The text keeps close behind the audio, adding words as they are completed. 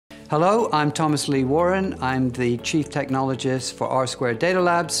Hello, I'm Thomas Lee Warren. I'm the Chief Technologist for R² Data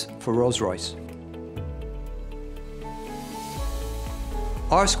Labs for Rolls-Royce.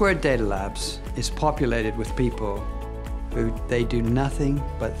 R² Data Labs is populated with people who they do nothing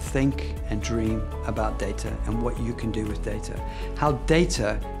but think and dream about data and what you can do with data. How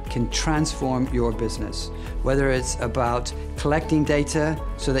data can transform your business, whether it's about collecting data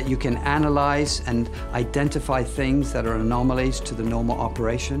so that you can analyze and identify things that are anomalies to the normal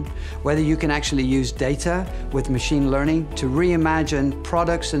operation, whether you can actually use data with machine learning to reimagine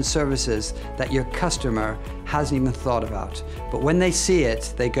products and services that your customer hasn't even thought about. But when they see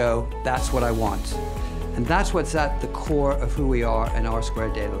it, they go, that's what I want. And that's what's at the core of who we are in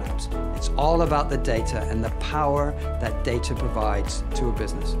R² Data Labs. It's all about the data and the power that data provides to a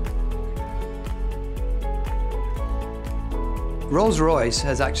business. Rolls-Royce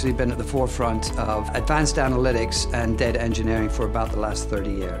has actually been at the forefront of advanced analytics and data engineering for about the last 30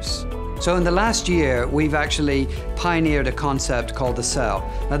 years. So in the last year, we've actually pioneered a concept called the cell.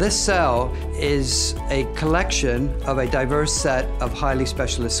 Now this cell is a collection of a diverse set of highly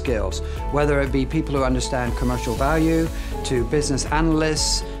specialist skills, whether it be people who understand commercial value, to business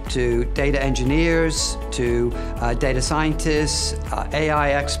analysts, to data engineers, to data scientists,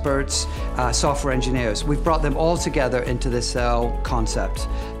 AI experts, software engineers. We've brought them all together into this cell concept.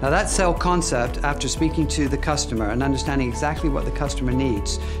 Now that cell concept, after speaking to the customer and understanding exactly what the customer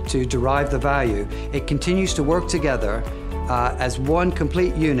needs to derive the value, it continues to work together as one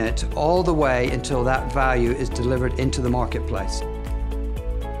complete unit all the way until that value is delivered into the marketplace.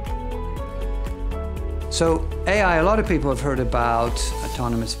 So AI, a lot of people have heard about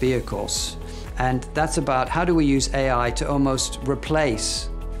autonomous vehicles, and that's about how do we use AI to almost replace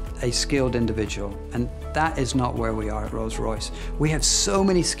a skilled individual, and that is not where we are at Rolls-Royce. We have so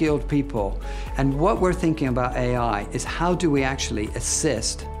many skilled people, and what we're thinking about AI is how do we actually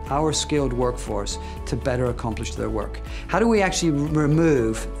assist our skilled workforce to better accomplish their work? How do we actually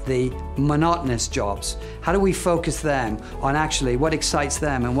remove the monotonous jobs? How do we focus them on actually what excites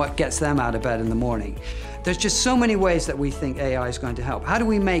them and what gets them out of bed in the morning? There's just so many ways that we think AI is going to help. How do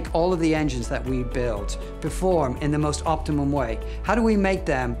we make all of the engines that we build perform in the most optimum way? How do we make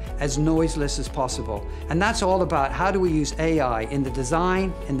them as noiseless as possible? And that's all about how do we use AI in the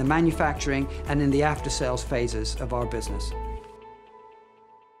design, in the manufacturing, and in the after-sales phases of our business.